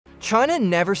China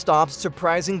never stops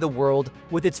surprising the world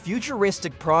with its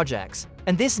futuristic projects,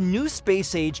 and this new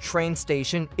space-age train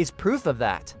station is proof of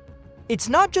that. It's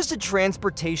not just a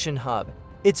transportation hub,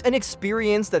 it's an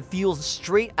experience that feels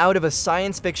straight out of a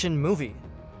science fiction movie.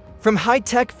 From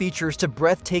high-tech features to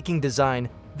breathtaking design,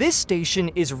 this station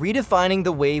is redefining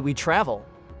the way we travel.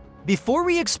 Before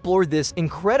we explore this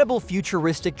incredible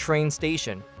futuristic train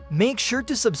station, make sure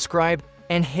to subscribe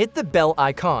and hit the bell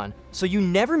icon so you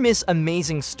never miss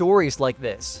amazing stories like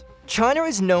this. China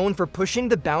is known for pushing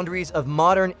the boundaries of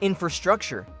modern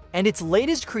infrastructure, and its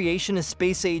latest creation, a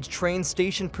space-age train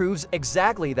station, proves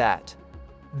exactly that.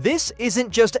 This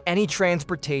isn't just any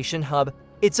transportation hub,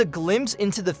 it's a glimpse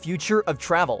into the future of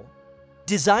travel.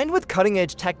 Designed with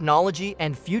cutting-edge technology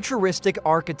and futuristic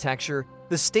architecture,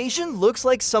 the station looks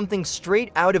like something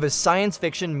straight out of a science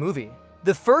fiction movie.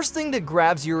 The first thing that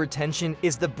grabs your attention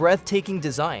is the breathtaking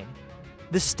design.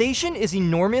 The station is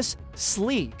enormous,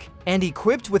 sleek, and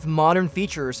equipped with modern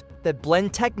features that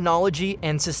blend technology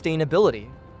and sustainability.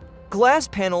 Glass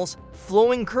panels,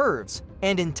 flowing curves,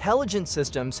 and intelligent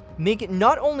systems make it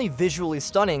not only visually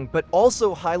stunning but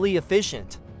also highly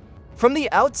efficient. From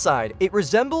the outside, it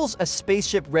resembles a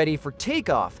spaceship ready for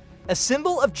takeoff, a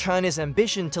symbol of China's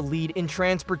ambition to lead in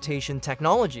transportation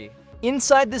technology.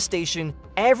 Inside the station,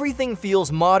 everything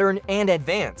feels modern and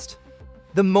advanced.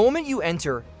 The moment you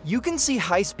enter, you can see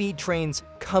high-speed trains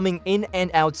coming in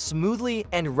and out smoothly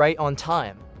and right on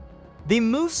time. They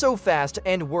move so fast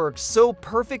and work so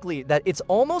perfectly that it's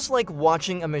almost like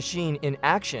watching a machine in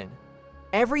action.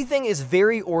 Everything is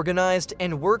very organized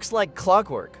and works like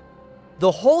clockwork.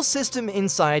 The whole system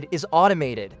inside is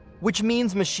automated, which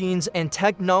means machines and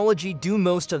technology do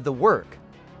most of the work.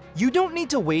 You don't need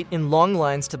to wait in long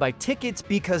lines to buy tickets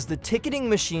because the ticketing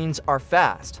machines are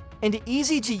fast and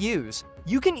easy to use.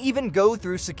 You can even go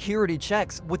through security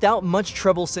checks without much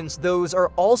trouble since those are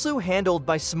also handled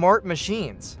by smart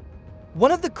machines.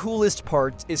 One of the coolest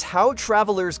parts is how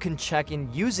travelers can check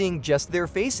in using just their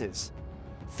faces.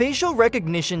 Facial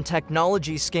recognition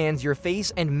technology scans your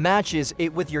face and matches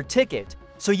it with your ticket,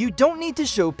 so you don't need to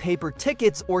show paper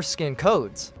tickets or scan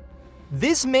codes.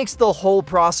 This makes the whole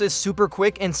process super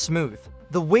quick and smooth.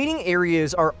 The waiting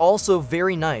areas are also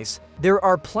very nice. There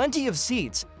are plenty of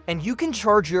seats, and you can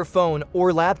charge your phone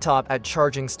or laptop at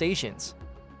charging stations.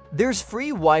 There's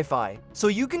free Wi-Fi, so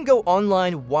you can go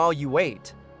online while you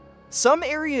wait. Some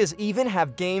areas even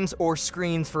have games or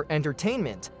screens for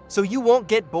entertainment, so you won't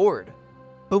get bored.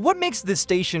 But what makes this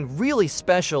station really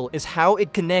special is how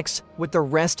it connects with the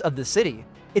rest of the city.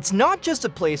 It's not just a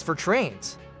place for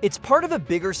trains. It's part of a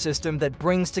bigger system that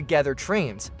brings together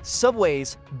trains,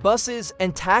 subways, buses,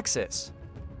 and taxis.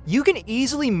 You can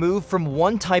easily move from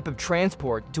one type of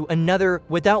transport to another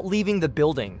without leaving the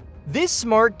building. This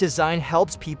smart design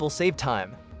helps people save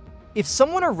time. If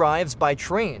someone arrives by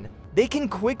train, they can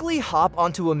quickly hop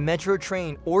onto a metro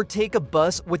train or take a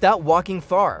bus without walking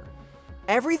far.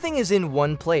 Everything is in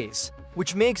one place,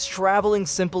 which makes traveling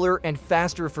simpler and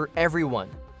faster for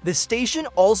everyone. The station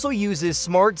also uses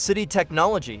smart city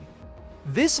technology.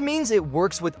 This means it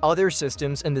works with other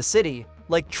systems in the city,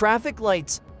 like traffic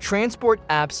lights, transport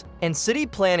apps, and city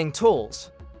planning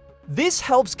tools. This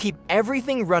helps keep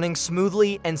everything running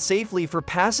smoothly and safely for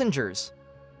passengers.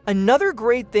 Another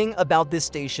great thing about this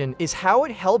station is how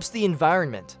it helps the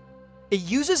environment. It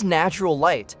uses natural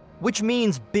light, which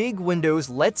means big windows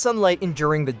let sunlight in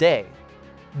during the day.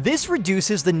 This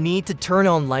reduces the need to turn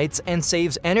on lights and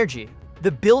saves energy.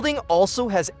 The building also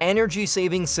has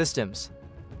energy-saving systems.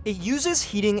 It uses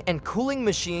heating and cooling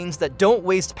machines that don't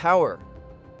waste power.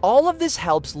 All of this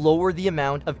helps lower the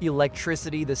amount of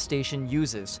electricity the station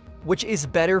uses, which is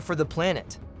better for the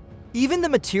planet. Even the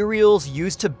materials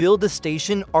used to build the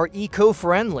station are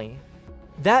eco-friendly.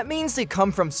 That means they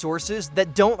come from sources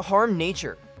that don't harm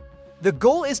nature. The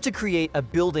goal is to create a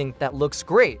building that looks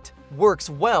great,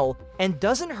 works well, and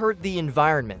doesn't hurt the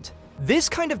environment. This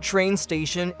kind of train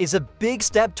station is a big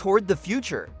step toward the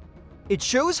future. It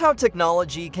shows how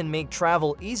technology can make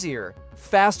travel easier,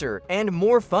 faster, and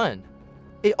more fun.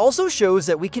 It also shows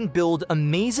that we can build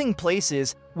amazing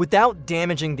places without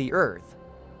damaging the Earth.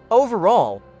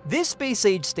 Overall, this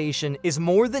space-age station is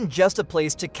more than just a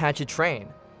place to catch a train.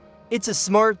 It's a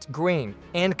smart, green,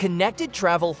 and connected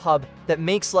travel hub that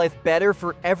makes life better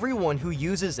for everyone who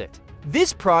uses it.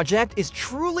 This project is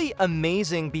truly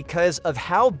amazing because of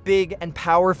how big and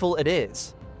powerful it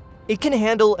is. It can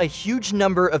handle a huge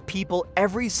number of people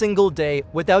every single day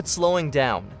without slowing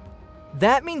down.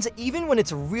 That means even when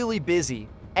it's really busy,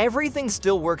 everything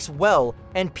still works well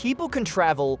and people can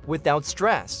travel without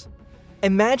stress.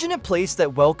 Imagine a place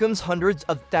that welcomes hundreds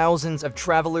of thousands of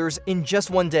travelers in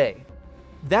just one day.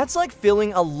 That's like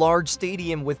filling a large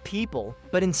stadium with people,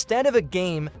 but instead of a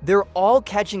game, they're all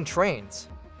catching trains.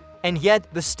 And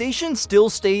yet, the station still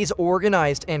stays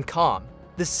organized and calm.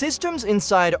 The systems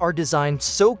inside are designed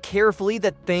so carefully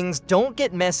that things don't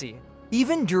get messy,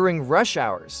 even during rush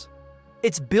hours.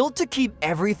 It's built to keep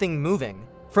everything moving,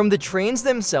 from the trains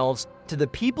themselves to the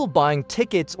people buying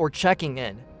tickets or checking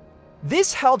in.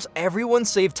 This helps everyone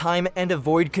save time and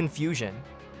avoid confusion.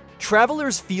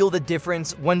 Travelers feel the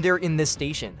difference when they're in this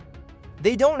station.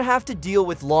 They don't have to deal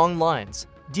with long lines,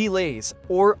 delays,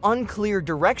 or unclear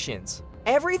directions.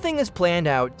 Everything is planned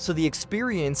out so the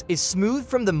experience is smooth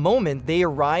from the moment they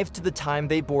arrive to the time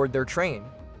they board their train.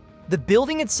 The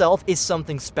building itself is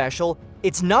something special.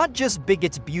 It's not just big,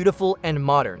 it's beautiful and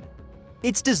modern.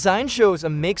 Its design shows a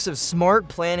mix of smart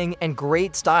planning and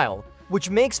great style, which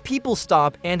makes people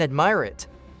stop and admire it.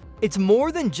 It's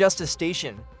more than just a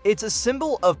station, it's a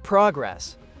symbol of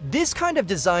progress. This kind of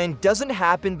design doesn't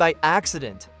happen by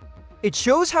accident. It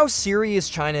shows how serious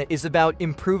China is about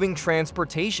improving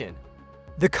transportation.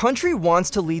 The country wants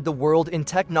to lead the world in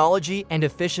technology and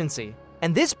efficiency,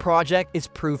 and this project is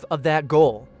proof of that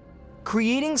goal.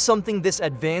 Creating something this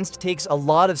advanced takes a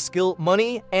lot of skill,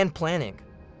 money, and planning.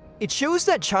 It shows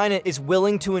that China is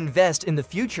willing to invest in the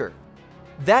future.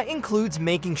 That includes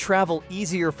making travel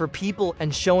easier for people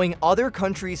and showing other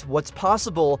countries what's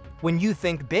possible when you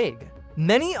think big.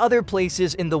 Many other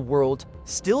places in the world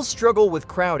still struggle with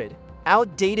crowded,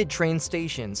 outdated train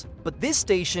stations, but this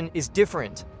station is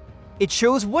different. It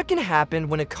shows what can happen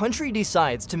when a country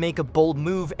decides to make a bold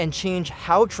move and change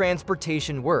how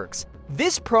transportation works.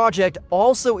 This project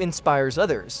also inspires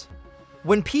others.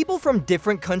 When people from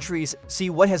different countries see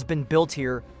what has been built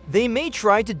here, they may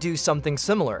try to do something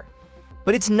similar.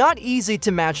 But it's not easy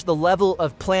to match the level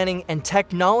of planning and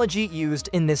technology used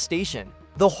in this station.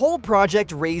 The whole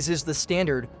project raises the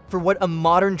standard for what a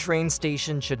modern train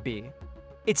station should be.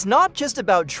 It's not just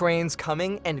about trains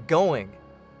coming and going.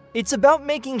 It's about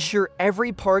making sure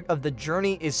every part of the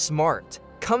journey is smart,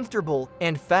 comfortable,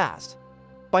 and fast.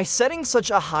 By setting such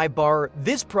a high bar,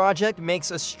 this project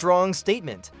makes a strong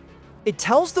statement. It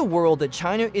tells the world that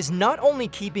China is not only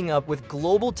keeping up with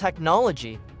global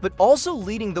technology, but also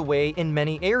leading the way in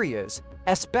many areas,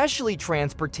 especially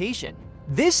transportation.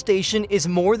 This station is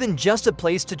more than just a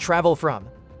place to travel from.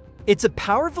 It's a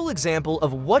powerful example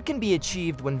of what can be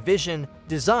achieved when vision,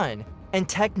 design, and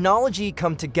technology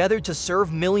come together to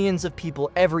serve millions of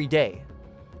people every day.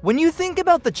 When you think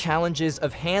about the challenges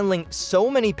of handling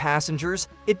so many passengers,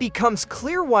 it becomes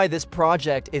clear why this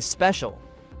project is special.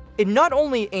 It not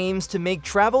only aims to make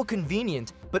travel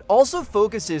convenient, but also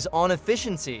focuses on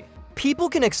efficiency. People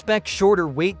can expect shorter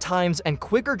wait times and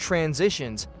quicker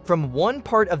transitions from one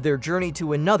part of their journey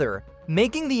to another,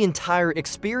 making the entire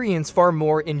experience far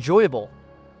more enjoyable.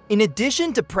 In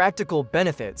addition to practical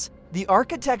benefits, the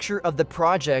architecture of the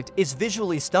project is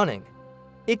visually stunning.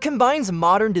 It combines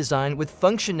modern design with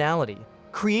functionality,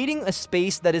 creating a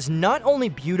space that is not only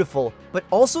beautiful, but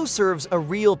also serves a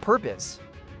real purpose.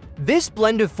 This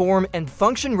blend of form and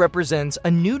function represents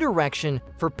a new direction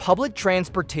for public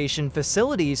transportation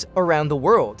facilities around the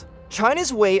world.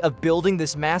 China's way of building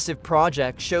this massive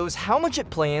project shows how much it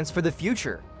plans for the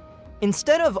future.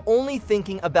 Instead of only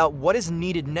thinking about what is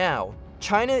needed now,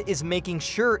 China is making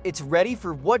sure it's ready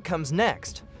for what comes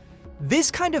next.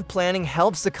 This kind of planning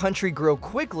helps the country grow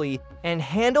quickly and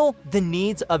handle the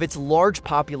needs of its large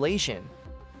population.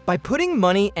 By putting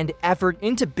money and effort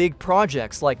into big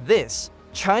projects like this,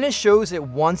 China shows it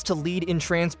wants to lead in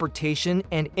transportation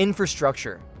and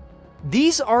infrastructure.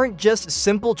 These aren't just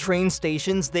simple train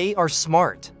stations, they are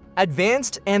smart,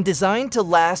 advanced, and designed to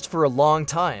last for a long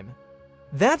time.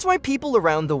 That's why people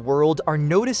around the world are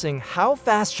noticing how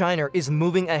fast China is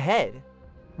moving ahead.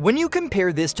 When you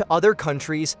compare this to other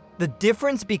countries, the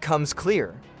difference becomes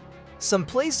clear. Some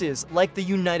places, like the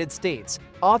United States,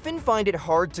 often find it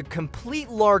hard to complete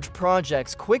large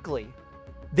projects quickly.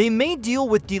 They may deal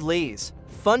with delays,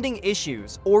 funding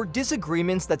issues, or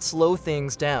disagreements that slow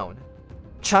things down.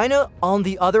 China, on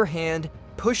the other hand,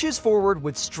 pushes forward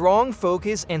with strong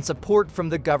focus and support from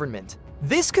the government.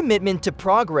 This commitment to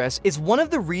progress is one of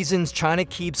the reasons China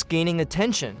keeps gaining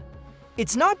attention.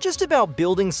 It's not just about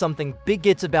building something big,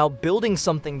 it's about building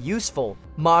something useful,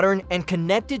 modern, and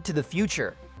connected to the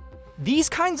future. These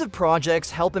kinds of projects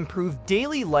help improve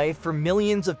daily life for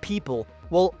millions of people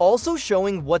while also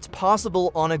showing what's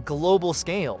possible on a global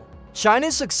scale.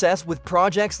 China's success with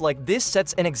projects like this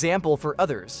sets an example for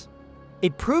others.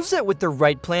 It proves that with the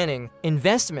right planning,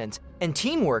 investment, and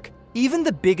teamwork, even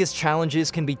the biggest challenges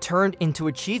can be turned into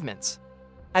achievements.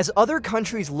 As other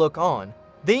countries look on,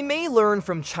 They may learn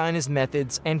from China's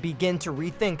methods and begin to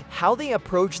rethink how they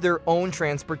approach their own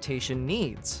transportation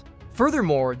needs.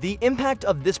 Furthermore, the impact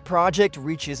of this project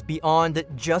reaches beyond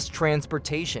just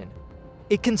transportation.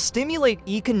 It can stimulate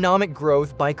economic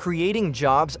growth by creating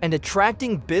jobs and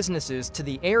attracting businesses to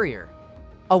the area.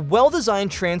 A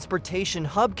well-designed transportation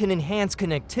hub can enhance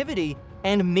connectivity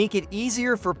and make it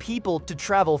easier for people to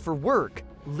travel for work,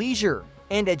 leisure,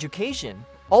 and education.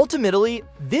 Ultimately,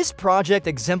 this project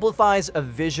exemplifies a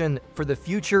vision for the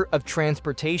future of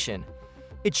transportation.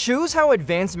 It shows how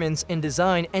advancements in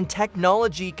design and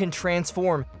technology can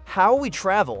transform how we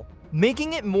travel,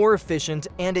 making it more efficient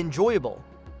and enjoyable.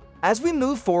 As we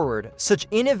move forward, such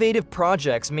innovative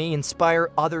projects may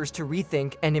inspire others to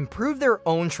rethink and improve their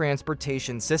own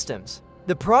transportation systems.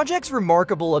 The project's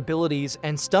remarkable abilities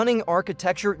and stunning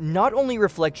architecture not only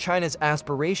reflect China's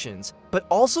aspirations, but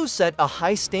also set a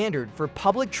high standard for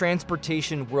public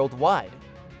transportation worldwide.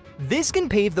 This can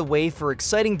pave the way for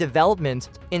exciting developments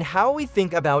in how we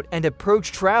think about and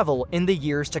approach travel in the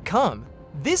years to come.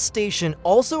 This station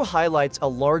also highlights a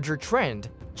larger trend.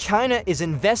 China is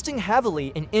investing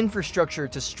heavily in infrastructure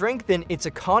to strengthen its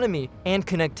economy and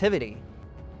connectivity.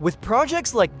 With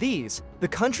projects like these, the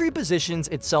country positions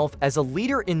itself as a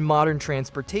leader in modern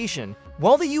transportation,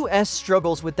 while the US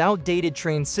struggles with outdated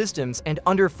train systems and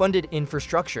underfunded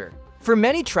infrastructure. For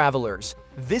many travelers,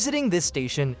 visiting this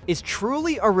station is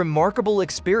truly a remarkable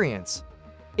experience.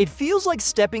 It feels like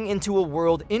stepping into a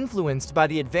world influenced by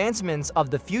the advancements of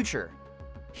the future.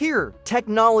 Here,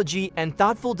 technology and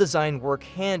thoughtful design work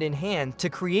hand in hand to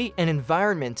create an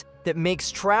environment that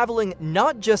makes traveling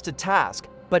not just a task,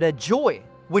 but a joy.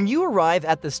 When you arrive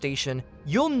at the station,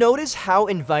 you'll notice how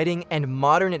inviting and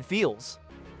modern it feels.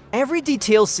 Every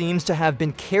detail seems to have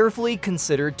been carefully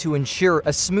considered to ensure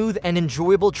a smooth and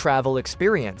enjoyable travel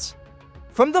experience.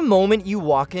 From the moment you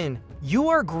walk in, you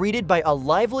are greeted by a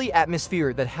lively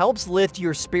atmosphere that helps lift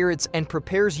your spirits and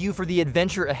prepares you for the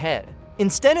adventure ahead.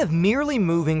 Instead of merely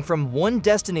moving from one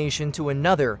destination to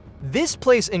another, this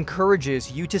place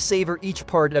encourages you to savor each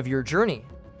part of your journey.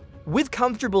 With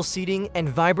comfortable seating and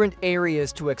vibrant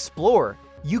areas to explore,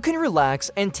 you can relax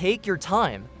and take your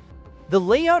time. The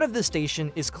layout of the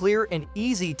station is clear and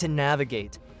easy to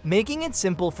navigate, making it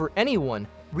simple for anyone,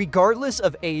 regardless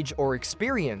of age or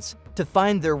experience, to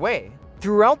find their way.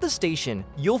 Throughout the station,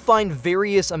 you'll find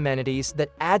various amenities that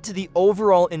add to the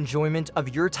overall enjoyment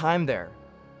of your time there.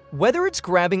 Whether it's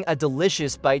grabbing a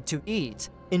delicious bite to eat,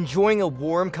 enjoying a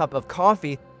warm cup of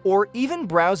coffee, or even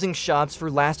browsing shops for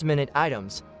last-minute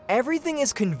items, everything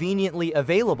is conveniently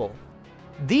available.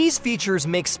 These features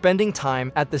make spending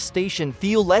time at the station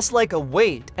feel less like a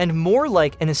wait and more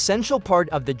like an essential part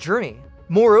of the journey.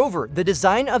 Moreover, the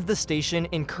design of the station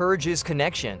encourages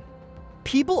connection.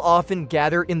 People often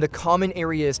gather in the common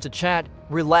areas to chat,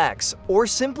 relax, or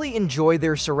simply enjoy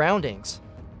their surroundings.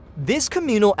 This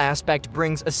communal aspect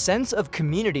brings a sense of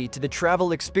community to the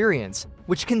travel experience,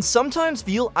 which can sometimes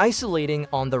feel isolating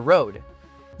on the road.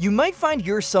 You might find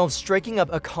yourself striking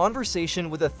up a conversation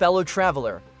with a fellow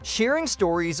traveler, sharing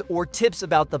stories or tips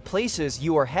about the places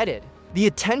you are headed. The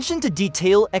attention to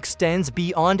detail extends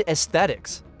beyond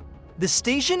aesthetics. The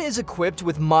station is equipped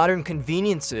with modern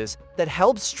conveniences that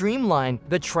help streamline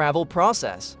the travel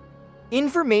process.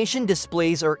 Information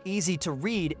displays are easy to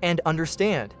read and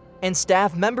understand, and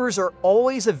staff members are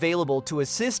always available to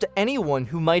assist anyone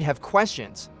who might have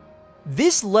questions.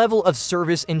 This level of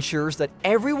service ensures that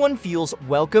everyone feels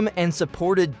welcome and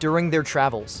supported during their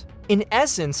travels. In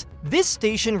essence, this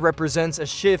station represents a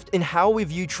shift in how we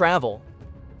view travel.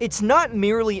 It's not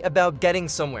merely about getting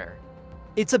somewhere.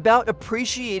 It's about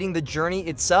appreciating the journey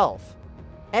itself.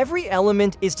 Every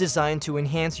element is designed to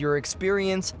enhance your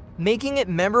experience, making it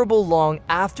memorable long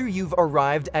after you've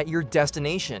arrived at your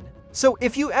destination. So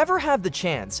if you ever have the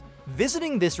chance,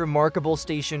 visiting this remarkable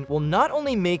station will not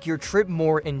only make your trip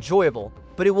more enjoyable,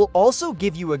 but it will also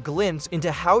give you a glimpse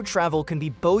into how travel can be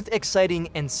both exciting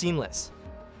and seamless.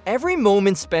 Every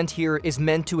moment spent here is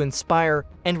meant to inspire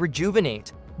and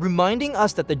rejuvenate, reminding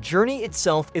us that the journey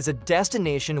itself is a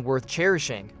destination worth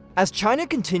cherishing. As China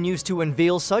continues to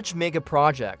unveil such mega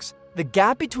projects, the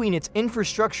gap between its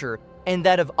infrastructure and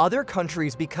that of other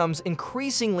countries becomes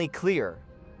increasingly clear.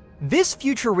 This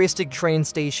futuristic train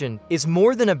station is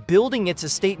more than a building, it's a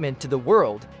statement to the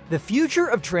world. The future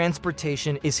of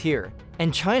transportation is here,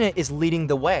 and China is leading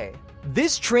the way.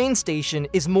 This train station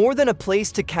is more than a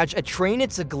place to catch a train,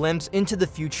 it's a glimpse into the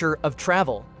future of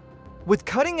travel. With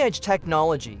cutting-edge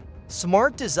technology,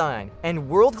 smart design, and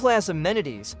world-class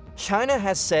amenities, China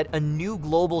has set a new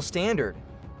global standard.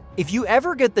 If you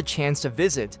ever get the chance to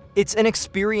visit, it's an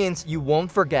experience you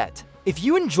won't forget. If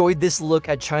you enjoyed this look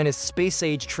at China's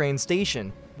space-age train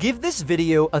station, give this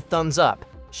video a thumbs up,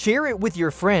 share it with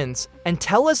your friends, and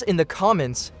tell us in the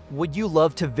comments, would you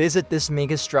love to visit this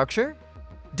mega structure?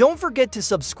 Don't forget to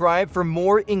subscribe for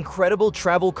more incredible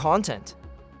travel content.